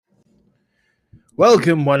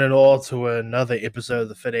Welcome, one and all, to another episode of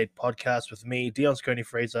the FITAID podcast with me, Dion Scone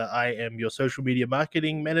Fraser. I am your social media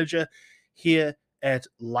marketing manager here at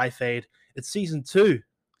FITAID. It's season 2.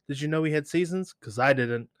 Did you know we had seasons? Because I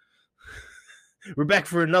didn't. We're back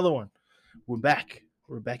for another one. We're back.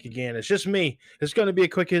 We're back again. It's just me. It's going to be a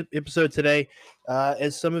quick episode today.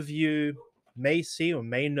 As some of you may see or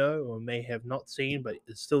may know or may have not seen, but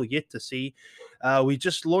is still yet to see, we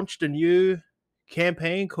just launched a new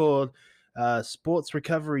campaign called Sports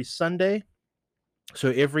Recovery Sunday.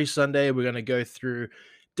 So every Sunday we're going to go through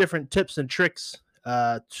different tips and tricks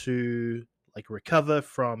to like recover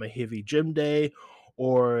from a heavy gym day,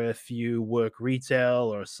 or if you work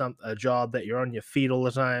retail or a job that you're on your feet all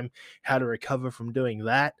the time, how to recover from doing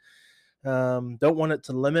that. Don't want it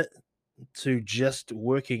to limit to just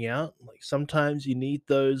working out. Like sometimes you need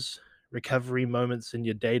those recovery moments in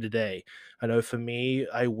your day to day. I know for me,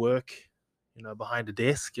 I work, behind a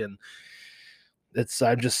desk, and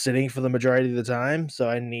I'm just sitting for the majority of the time, so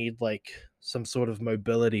I need like some sort of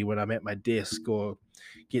mobility when I'm at my desk, or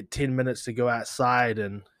get 10 minutes to go outside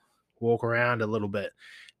and walk around a little bit.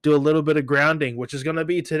 Do a little bit of grounding, which is going to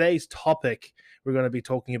be today's topic. We're going to be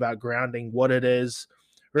talking about grounding, what it is,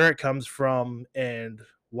 where it comes from, and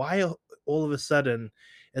why all of a sudden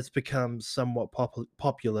it's become somewhat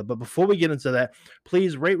popular. But before we get into that,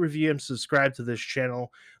 please rate, review, and subscribe to this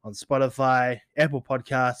channel on Spotify, Apple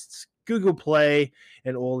Podcasts, Google Play,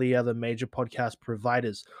 and all the other major podcast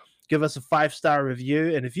providers. Give us a 5-star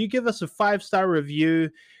review. And if you give us a 5-star review,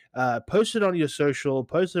 post it on your social,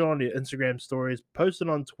 post it on your Instagram stories, post it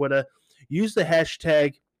on Twitter. Use the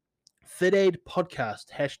hashtag FITAID Podcast,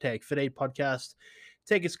 hashtag FITAID Podcast.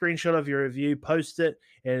 Take a screenshot of your review, post it,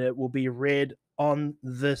 and it will be read on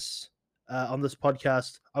this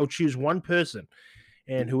podcast. I'll choose one person,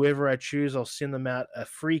 and whoever I choose, I'll send them out a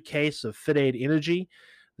free case of FITAID Energy,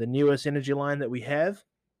 the newest energy line that we have.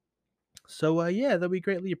 So that'll be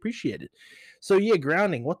greatly appreciated. So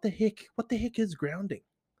grounding. What the heck is grounding?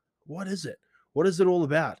 What is it? What is it all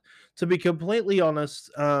about? To be completely honest,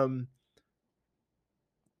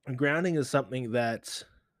 grounding is something that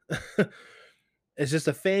it's just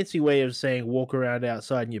a fancy way of saying walk around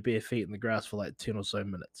outside in your bare feet in the grass for like 10 or so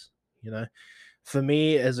minutes. For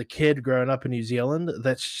me as a kid growing up in New Zealand,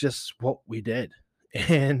 that's just what we did.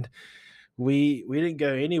 And we didn't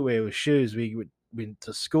go anywhere with shoes. We went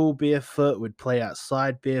to school barefoot. We'd play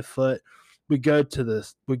outside barefoot. We'd go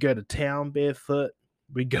to town barefoot.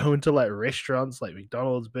 We'd go into like restaurants like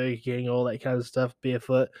McDonald's, Burger King, all that kind of stuff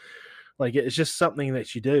barefoot. Like it's just something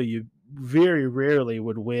that you do. You very rarely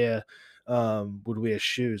would wear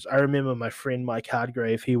shoes. I remember my friend Mike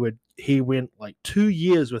Hardgrave. He went like 2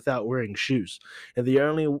 years without wearing shoes, and the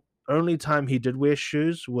only time he did wear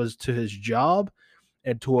shoes was to his job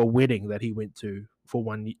and to a wedding that he went to for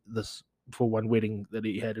one wedding that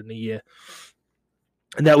he had in a year,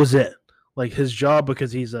 and that was it. Like his job,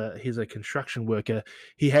 because he's a construction worker,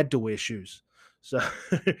 he had to wear shoes, so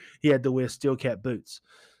he had to wear steel cap boots.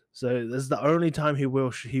 So this is the only time he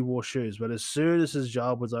wore shoes. But as soon as his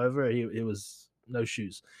job was over, it was no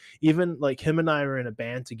shoes. Even like him and I were in a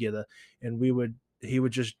band together, and he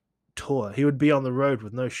would just tour. He would be on the road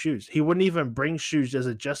with no shoes. He wouldn't even bring shoes as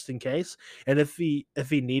a just in case. And if he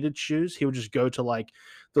needed shoes, he would just go to like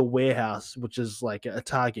the warehouse, which is like a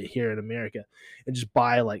Target here in America, and just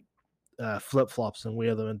buy like flip flops and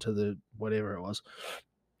wear them into the whatever it was.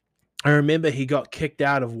 I remember he got kicked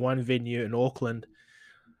out of one venue in Auckland.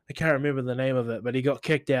 I can't remember the name of it, but he got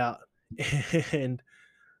kicked out, and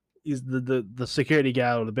he's the security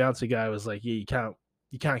guy or the bouncer guy was like, "Yeah, you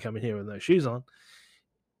can't come in here with no shoes on."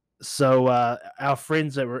 So our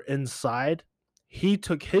friends that were inside, he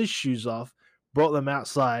took his shoes off, brought them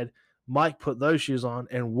outside. Mike put those shoes on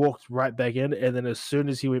and walked right back in. And then as soon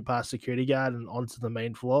as he went past security guard and onto the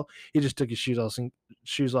main floor, he just took his shoes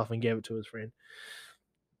off and gave it to his friend.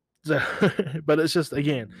 So, but it's just,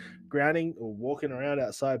 again, grounding or walking around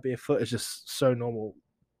outside barefoot is just so normal.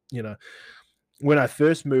 When I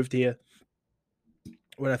first moved here,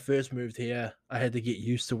 I had to get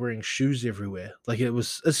used to wearing shoes everywhere. Like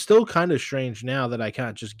it's still kind of strange now that I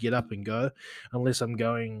can't just get up and go unless I'm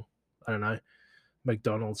going, I don't know,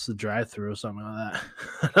 McDonald's to drive-through or something like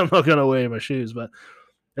that. I'm not gonna wear my shoes, but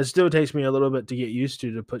it still takes me a little bit to get used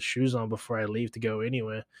to put shoes on before I leave to go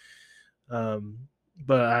anywhere.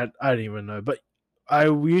 But I don't even know. But I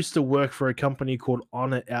used to work for a company called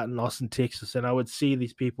Onnit out in Austin, Texas, and I would see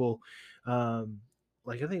these people.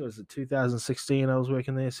 Like I think it was 2016 I was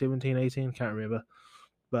working there, 17, 18, can't remember.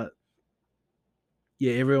 But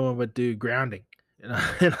yeah, everyone would do grounding.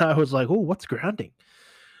 And I was like, oh, what's grounding?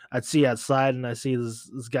 I'd see outside and I see this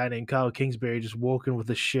guy named Kyle Kingsbury just walking with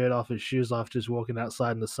his shirt off, his shoes off, just walking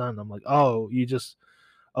outside in the sun. I'm like, oh,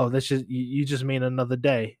 that's just you just mean another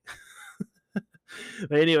day.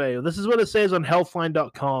 But anyway, this is what it says on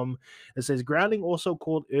healthline.com. It says grounding, also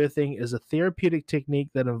called earthing, is a therapeutic technique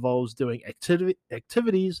that involves doing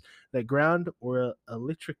activities that ground or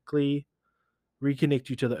electrically reconnect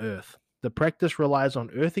you to the earth. The practice relies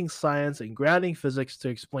on earthing science and grounding physics to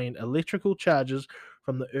explain electrical charges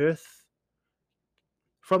from the earth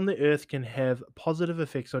can have positive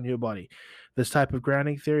effects on your body. This type of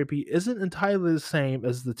grounding therapy isn't entirely the same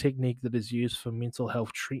as the technique that is used for mental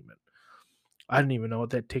health treatment. I didn't even know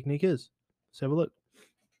what that technique is. Let's have a look.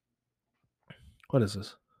 What is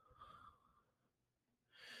this?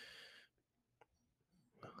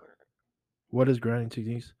 What is grounding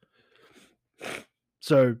techniques?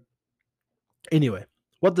 So, anyway,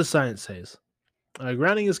 what the science says.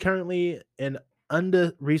 Grounding is currently an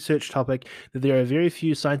under-researched topic that there are very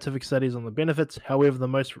few scientific studies on the benefits. However, the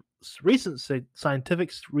most recent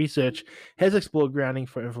scientific research has explored grounding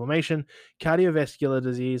for inflammation, cardiovascular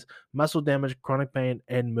disease, muscle damage, chronic pain,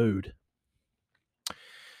 and mood.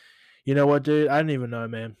 You know what, dude? I don't even know,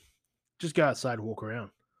 man. Just go outside and walk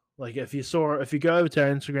around. Like if you go over to our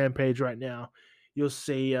Instagram page right now, you'll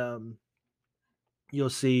see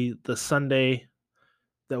the Sunday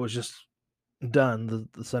that was just done.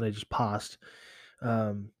 The Sunday just passed.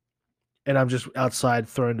 And I'm just outside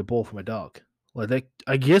throwing the ball for my dog. Like that,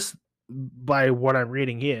 I guess by what I'm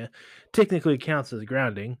reading here, technically counts as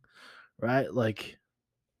grounding, right? Like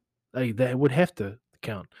that would have to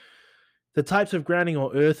count. The types of grounding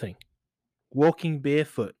or earthing: walking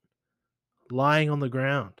barefoot, lying on the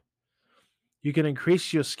ground. You can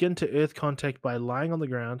increase your skin to earth contact by lying on the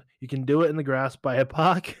ground. You can do it in the grass by a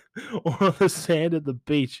park or on the sand at the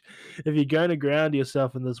beach. If you're going to ground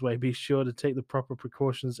yourself in this way, be sure to take the proper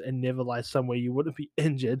precautions and never lie somewhere you wouldn't be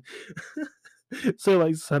injured. So,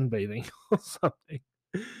 like sunbathing or something.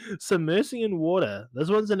 Submersing in water. This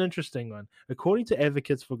one's an interesting one. According to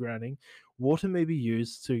advocates for grounding, water may be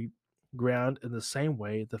used to ground in the same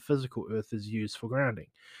way the physical earth is used for grounding.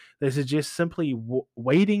 They suggest simply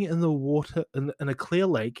wading in the water in a clear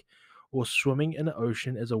lake or swimming in an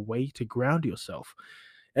ocean as a way to ground yourself.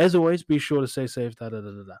 As always, be sure to stay safe. Da, da,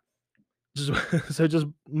 da, da, da. Just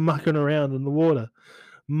mucking around in the water.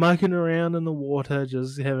 Mucking around in the water,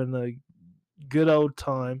 just having a good old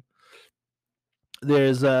time.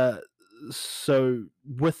 There's so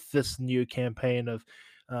with this new campaign of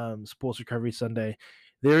Sports Recovery Sunday,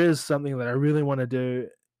 there is something that I really want to do,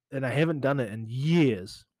 and I haven't done it in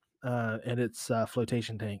years, and it's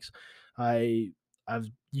flotation tanks. I've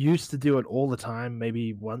used to do it all the time,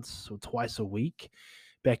 maybe once or twice a week,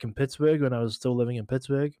 back in Pittsburgh when I was still living in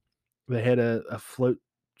Pittsburgh. They had a float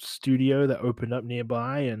studio that opened up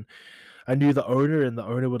nearby, and I knew the owner, and the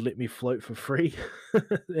owner would let me float for free,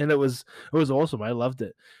 and it was awesome. I loved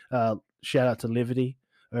it. Shout out to Levity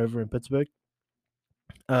over in Pittsburgh.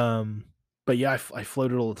 But yeah, I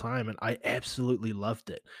floated all the time, and I absolutely loved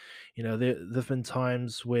it. You know, there've been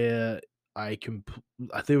times where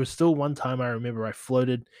there was still one time I remember I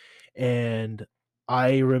floated, and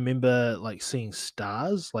I remember like seeing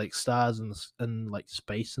stars, in like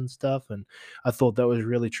space and stuff, and I thought that was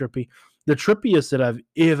really trippy. The trippiest that I've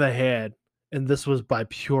ever had, and this was by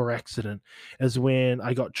pure accident, is when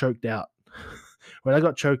I got choked out. When I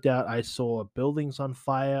got choked out, I saw buildings on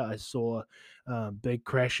fire. I saw big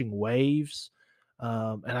crashing waves.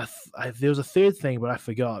 And there was a third thing, but I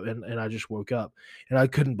forgot, and I just woke up, and I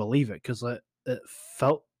couldn't believe it because it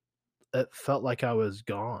felt like I was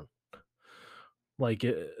gone. Like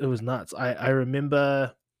it was nuts. I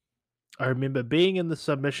remember being in the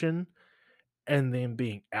submission and then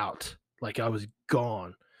being out, like I was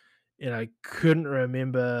gone, and I couldn't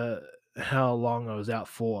remember how long I was out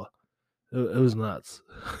for. It was nuts.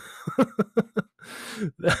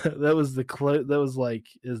 That was that was like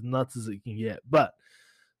as nuts as it can get, but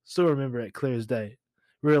still remember it clear as day.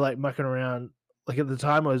 We were like mucking around. Like at the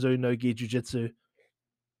time, I was doing no gi jujitsu,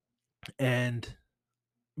 and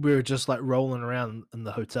we were just like rolling around in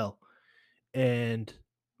the hotel, and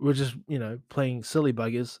we're just playing silly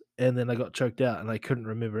buggers. And then I got choked out, and I couldn't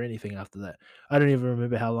remember anything after that. I don't even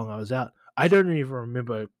remember how long I was out. I don't even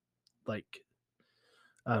remember like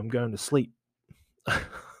going to sleep. I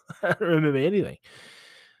don't remember anything.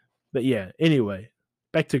 But yeah, anyway,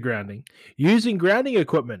 back to grounding. Using grounding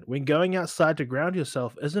equipment when going outside to ground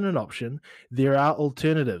yourself isn't an option. There are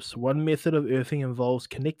alternatives. One method of earthing involves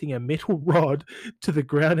connecting a metal rod to the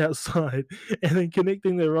ground outside and then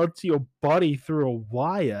connecting the rod to your body through a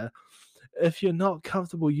wire. If you're not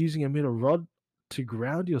comfortable using a metal rod to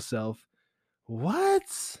ground yourself,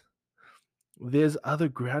 What? There's other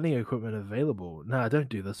grounding equipment available. No, don't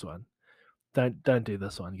do this one. Don't do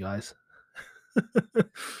this one, guys.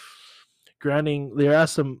 Grounding, there are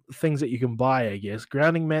some things that you can buy, I guess.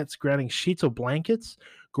 Grounding mats, grounding sheets or blankets,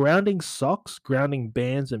 grounding socks, grounding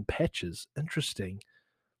bands and patches. Interesting.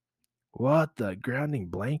 What the grounding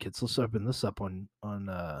blankets? Let's open this up on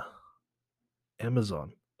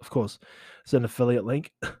Amazon. Of course, it's an affiliate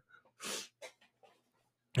link.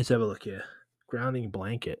 Let's have a look here. Grounding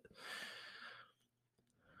blanket.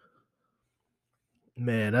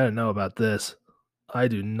 Man, I don't know about this. I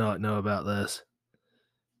do not know about this.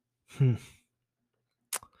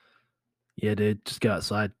 Yeah, dude, just go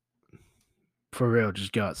outside. For real,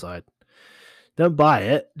 just go outside. Don't buy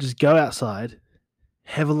it. Just go outside.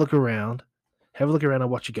 Have a look around. Have a look around at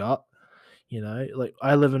what you got. Like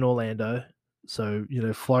I live in Orlando, so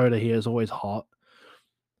Florida here is always hot.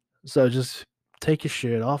 So just take your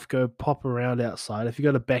shirt off, go pop around outside. If you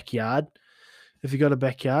got a backyard,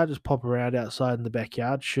 just pop around outside in the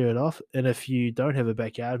backyard, shirt off. And if you don't have a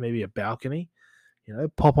backyard, maybe a balcony,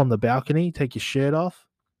 pop on the balcony, take your shirt off,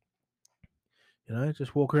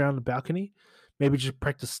 just walk around the balcony. Maybe just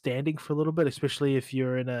practice standing for a little bit, especially if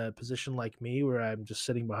you're in a position like me where I'm just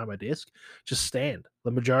sitting behind my desk. Just stand. The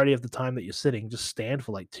majority of the time that you're sitting, just stand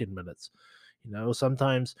for like 10 minutes.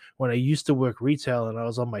 Sometimes when I used to work retail and I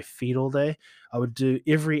was on my feet all day, I would do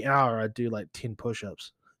every hour, I'd do like 10 push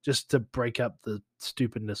ups just to break up the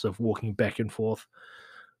stupidness of walking back and forth.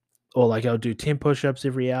 Or like I would do 10 push ups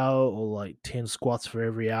every hour or like 10 squats for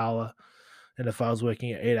every hour. And if I was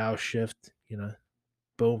working an 8-hour shift,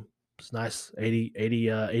 boom, it's nice.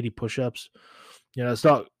 80 push-ups. It's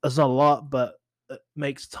not a lot, but it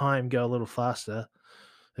makes time go a little faster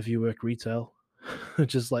if you work retail.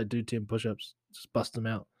 Just like do 10 push-ups, just bust them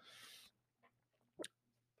out.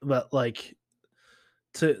 But like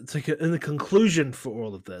to in the conclusion for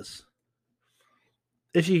all of this,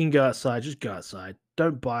 if you can go outside, just go outside.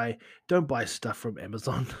 Don't buy stuff from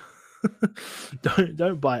Amazon.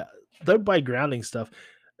 Don't buy grounding stuff.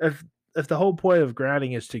 If the whole point of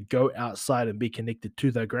grounding is to go outside and be connected to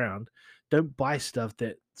the ground, don't buy stuff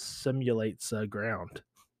that simulates ground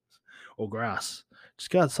or grass. Just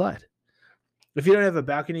go outside. If you don't have a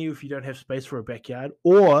balcony, if you don't have space for a backyard,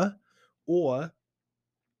 or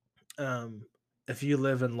if you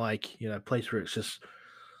live in like a place where it's just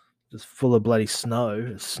full of bloody snow,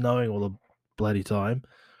 it's snowing all the bloody time,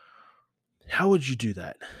 how would you do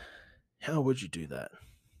that? How would you do that?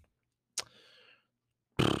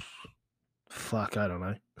 Fuck, I don't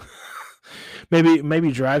know.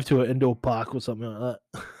 maybe drive to an indoor park or something like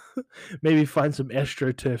that. Maybe find some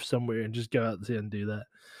astroturf somewhere and just go out there and do that.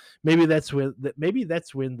 Maybe that's when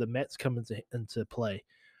the mats come into play,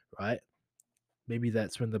 right? Maybe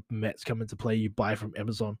that's when the mats come into play. You buy from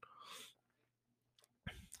Amazon.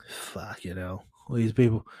 Fuck all these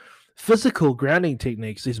people. Physical grounding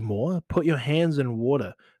techniques is more. Put your hands in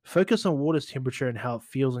water. Focus on water's temperature and how it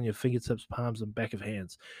feels on your fingertips, palms, and back of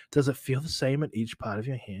hands. Does it feel the same in each part of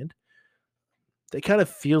your hand? It kind of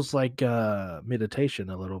feels like meditation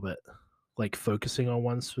a little bit, like focusing on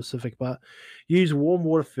one specific part. Use warm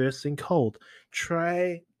water first, then cold.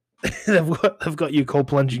 Try. I've got you cold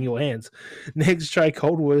plunging your hands. Next, try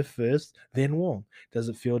cold water first, then warm. Does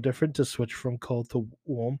it feel different to switch from cold to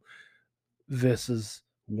warm versus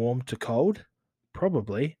warm to cold?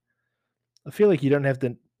 Probably. I feel like you don't have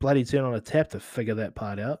to bloody turn on a tap to figure that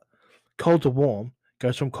part out. Cold to warm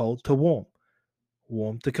goes from cold to warm.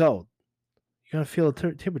 Warm to cold. You're going to feel a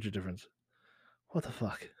temperature difference. What the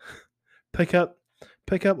fuck? Pick up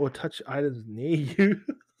or touch items near you.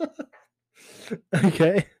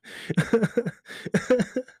 Okay.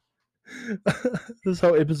 This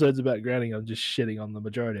whole episode's about grounding. I'm just shitting on the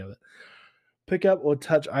majority of it. Pick up or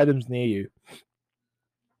touch items near you.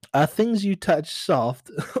 Are things you touch soft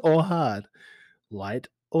or hard? Light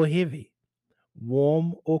or heavy?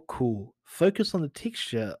 Warm or cool? Focus on the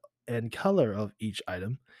texture and color of each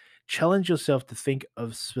item. Challenge yourself to think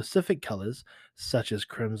of specific colors such as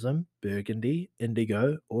crimson, burgundy,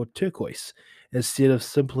 indigo, or turquoise instead of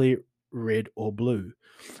simply red or blue.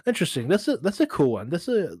 Interesting. That's a cool one. That's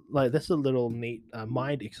a little neat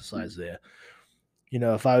mind exercise there.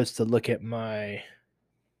 If I was to look at my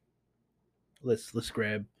let's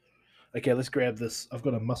grab this. I've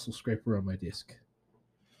got a muscle scraper on my desk.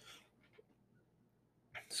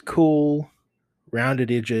 It's cool, rounded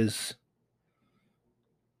edges.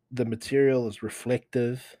 The material is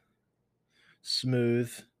reflective,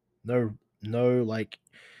 smooth, no like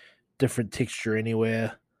different texture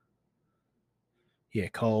anywhere. Yeah,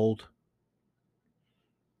 cold.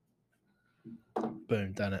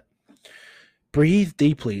 Boom, done it. breathe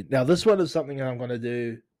deeply. Now, this one is something I'm going to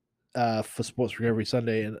do for Sports Recovery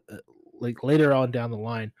Sunday and like later on down the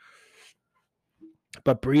line.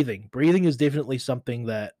 But breathing is definitely something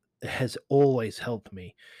that has always helped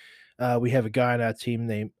me. We have a guy on our team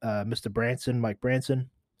named Mr. Branson, Mike Branson.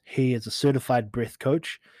 He is a certified breath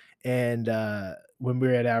coach, and when we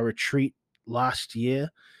were at our retreat last year,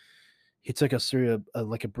 he took us through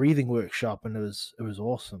like a breathing workshop, and it was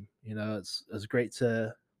awesome. It's great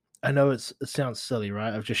to. I know it sounds silly,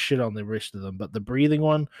 right? I've just shit on the rest of them, but the breathing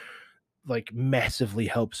one like massively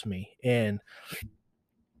helps me. And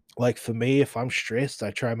like for me, if I'm stressed,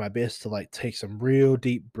 I try my best to like take some real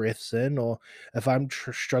deep breaths in, or if I'm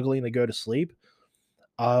struggling to go to sleep,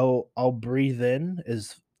 I'll breathe in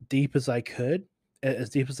as deep as I could, as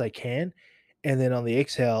deep as I can, and then on the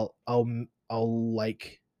exhale, I'll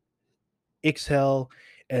like exhale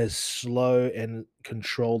as slow and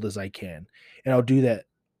controlled as I can. And I'll do that.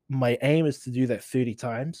 My aim is to do that 30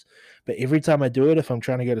 times, but every time I do it, if I'm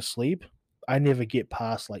trying to go to sleep, I never get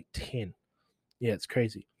past like 10. Yeah, it's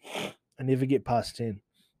crazy. I never get past 10,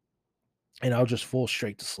 and I'll just fall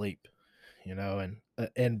straight to sleep,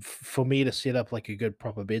 and for me to set up like a good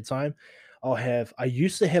proper bedtime, I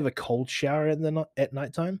used to have a cold shower at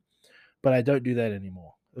nighttime, but I don't do that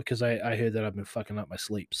anymore because I heard that I've been fucking up my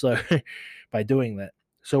sleep. So by doing that,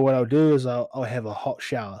 so what I'll do is I'll have a hot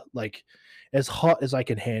shower, like as hot as I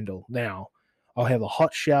can handle. Now I'll have a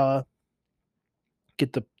hot shower,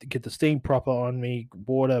 get the steam proper on me,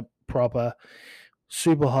 water proper,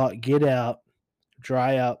 super hot, get out,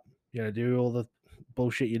 dry up, do all the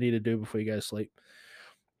bullshit you need to do before you go to sleep.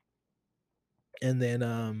 And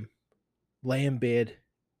then lay in bed,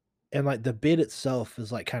 and like the bed itself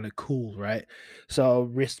is like kind of cool, right? So I'll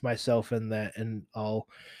rest myself in that, and I'll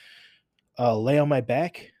lay on my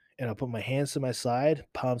back, and I'll put my hands to my side,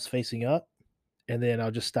 palms facing up, and then I'll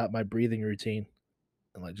just start my breathing routine,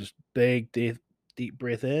 and like just big deep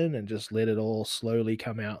breath in, and just let it all slowly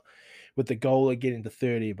come out, with the goal of getting to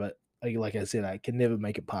 30. But like I said, I can never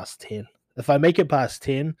make it past 10. If I make it past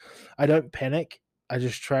 10, I don't panic. I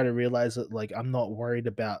just try to realize that like I'm not worried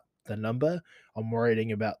about the number. I'm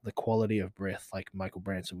worrying about the quality of breath, like Michael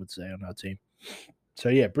Branson would say on our team. So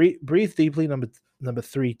yeah, breathe deeply. Number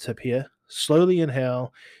 3 tip here. Slowly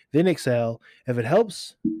inhale, then exhale. If it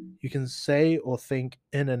helps, you can say or think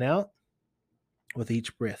in and out with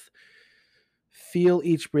each breath. Feel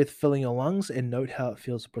each breath filling your lungs and note how it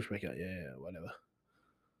feels to push back out. Yeah, whatever.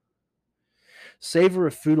 Savor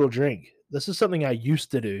a food or drink. This is something I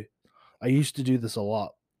used to do. I used to do this a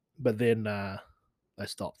lot, but then I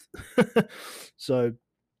stopped. So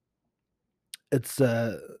it's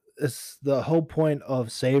the whole point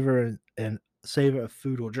of savor a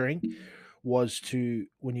food or drink was to,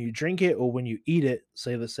 when you drink it or when you eat it,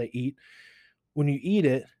 let's say eat, when you eat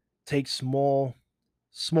it, take small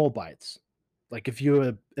bites. Like if you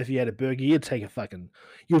had a burger, you'll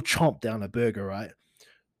chomp down a burger, right?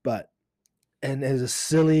 But and as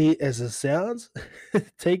silly as it sounds,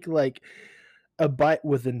 take like a bite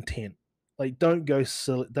with intent. Like don't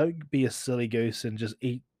be a silly goose and just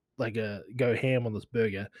eat like a go ham on this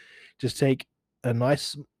burger. Just take a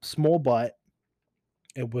nice small bite,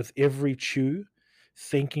 and with every chew,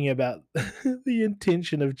 thinking about the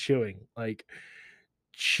intention of chewing. Like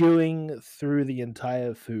chewing through the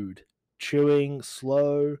entire food. Chewing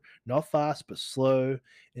slow, not fast, but slow,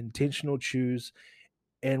 intentional chews.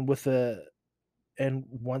 And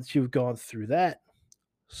once you've gone through that,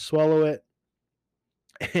 swallow it,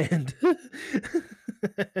 and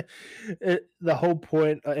the whole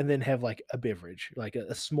point, and then have like a beverage, like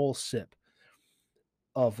a small sip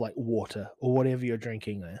of like water or whatever you're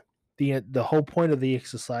drinking there. The whole point of the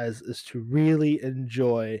exercise is to really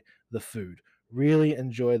enjoy the food, really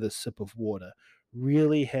enjoy the sip of water,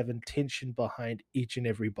 really have intention behind each and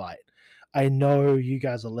every bite. I know you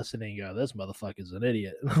guys are listening and go, this motherfucker's an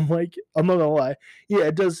idiot. And I'm like, I'm not gonna lie. Yeah,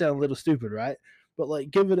 it does sound a little stupid, right? But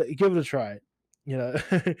like give it a try. You know,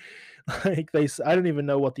 like I don't even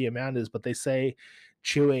know what the amount is, but they say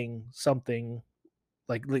chewing something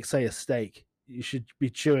like let's say a steak, you should be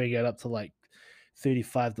chewing it up to like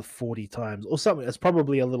 35 to 40 times or something. It's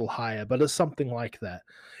probably a little higher, but it's something like that.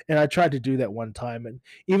 And I tried to do that one time, and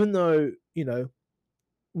even though,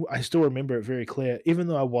 I still remember it very clear, even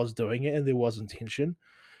though I was doing it and there was intention,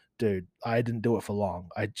 dude, I didn't do it for long.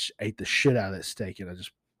 I just ate the shit out of that steak, and I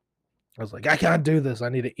was like, I can't do this. I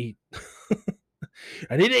need to eat.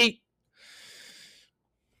 I need to eat.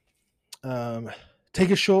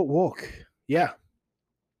 Take a short walk. Yeah,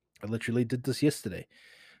 I literally did this yesterday.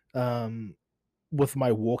 With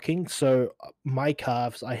my walking. So my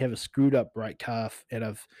calves, I have a screwed up right calf,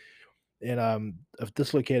 and and I've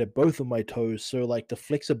dislocated both of my toes. So like the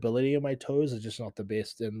flexibility of my toes is just not the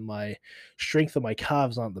best, and my strength of my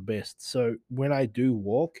calves aren't the best. So when I do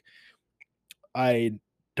walk, I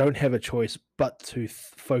don't have a choice but to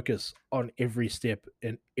focus on every step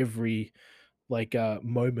and every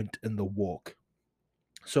moment in the walk.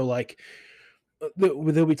 So like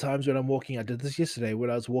there'll be times when I'm walking. I did this yesterday when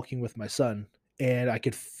I was walking with my son, and I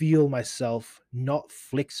could feel myself not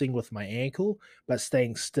flexing with my ankle, but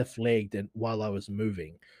staying stiff legged and while I was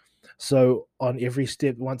moving. So on every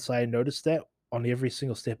step, once I noticed that, on every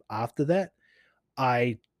single step after that,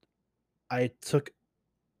 I I took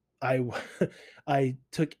I I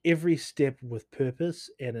took every step with purpose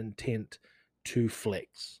and intent to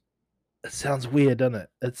flex. It sounds weird, doesn't it?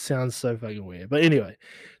 It sounds so fucking weird. But anyway,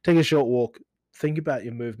 take a short walk. Think about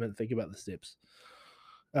your movement. Think about the steps.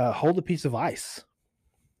 Hold a piece of ice.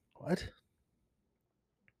 What?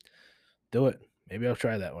 Do it. Maybe I'll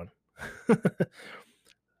try that one.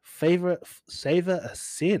 Favorite savor a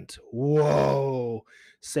scent. Whoa.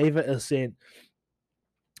 Savor a scent.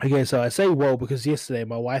 Okay, so I say whoa because yesterday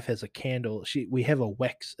my wife has a candle. We have a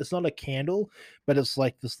wax. It's not a candle, but it's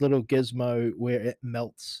like this little gizmo where it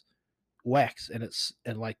melts wax,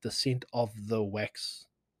 and like the scent of the wax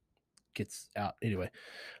gets out. Anyway,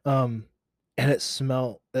 um, and it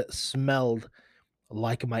smelled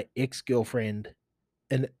like my ex girlfriend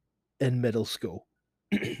in middle school.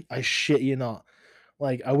 I shit you not.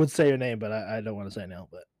 Like I would say her name, but I don't want to say it now.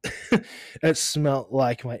 But it smelled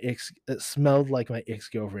like my ex. It smelled like my ex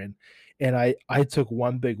girlfriend, and I took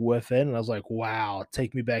one big whiff in, and I was like, "Wow,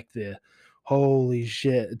 take me back there." Holy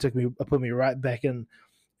shit! It put me right back in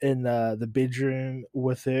the bedroom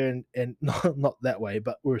with her, and not that way,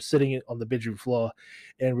 but we were sitting on the bedroom floor,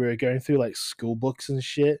 and we were going through like school books and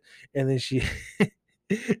shit, and then she.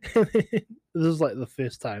 And then, this was like the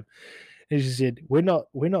first time, and she said, "We're not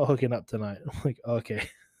hooking up tonight." I'm like, "Okay,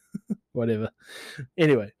 whatever."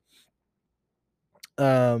 Anyway,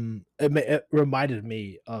 it reminded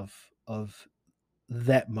me of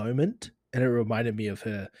that moment, and it reminded me of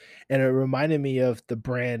her, and it reminded me of the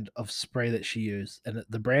brand of spray that she used, and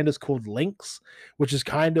the brand is called Lynx, which is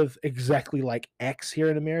kind of exactly like Axe here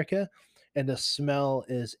in America, and the smell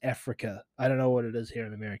is Africa. I don't know what it is here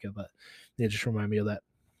in America, but yeah, just remind me of that.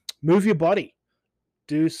 Move your body.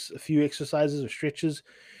 Do a few exercises or stretches.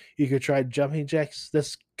 You could try jumping jacks.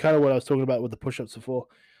 That's kind of what I was talking about with the push-ups before.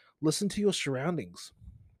 Listen to your surroundings.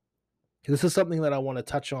 This is something that I want to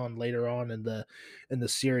touch on later on in the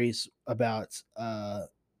series about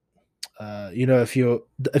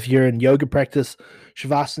if you're in yoga practice,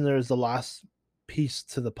 shavasana is the last piece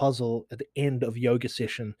to the puzzle at the end of yoga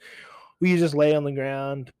session. Where you just lay on the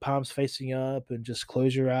ground, palms facing up, and just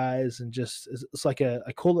close your eyes, and just it's like I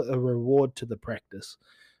call it a reward to the practice.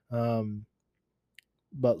 Um,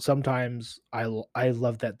 but sometimes I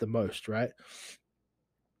love that the most, right?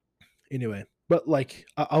 Anyway, but like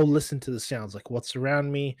I'll listen to the sounds, like what's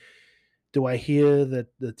around me. Do I hear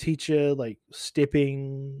the teacher like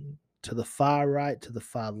stepping to the far right, to the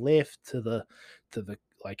far left, to the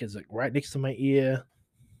like is it right next to my ear?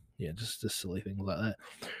 Yeah, just silly things like that.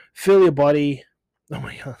 Feel your body. Oh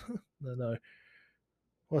my god, no.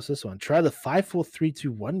 What's this one? Try the 5 4 3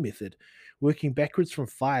 2 1 method. Working backwards from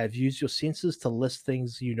five, use your senses to list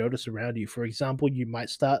things you notice around you. For example, you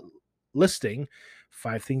might start listing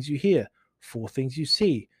 5 things you hear, 4 things you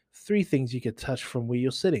see, 3 things you can touch from where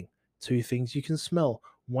you're sitting, 2 things you can smell,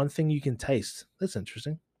 1 thing you can taste. That's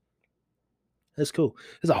interesting. That's cool.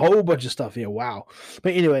 There's a whole bunch of stuff here. Wow.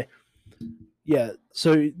 But anyway, yeah.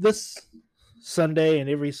 So this Sunday and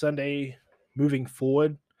every Sunday moving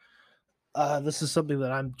forward, this is something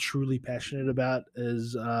that I'm truly passionate about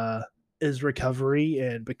is recovery,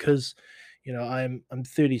 and because I'm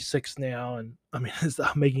 36 now, and I mean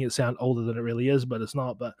I'm making it sound older than it really is, but it's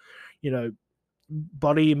not. But you know,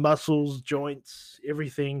 body, muscles, joints,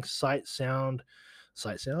 everything, sight,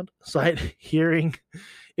 hearing,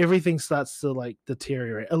 everything starts to like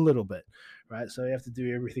deteriorate a little bit, right? So we have to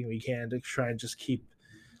do everything we can to try and just keep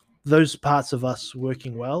those parts of us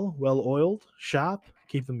working well oiled, sharp,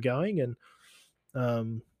 keep them going, and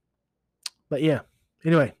um, but yeah.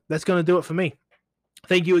 Anyway, that's going to do it for me.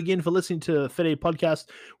 Thank you again for listening to FITAID podcast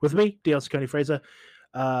with me, Dion Coney Fraser.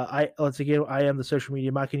 I am the social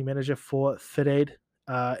media marketing manager for FITAID.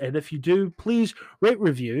 And if you do, please rate,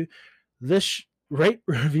 review, and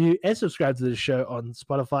subscribe to this show on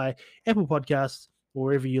Spotify, Apple Podcasts, or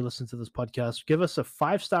wherever you listen to this podcast. Give us a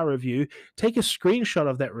 5-star review. Take a screenshot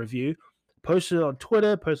of that review, post it on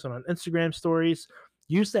Twitter, post it on Instagram stories.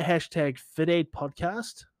 Use the hashtag FITAID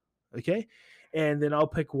podcast. Okay. And then I'll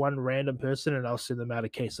pick one random person and I'll send them out a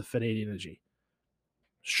case of FITAID energy.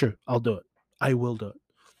 Sure, I'll do it. I will do it.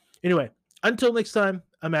 Anyway, until next time,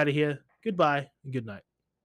 I'm out of here. Goodbye and good night.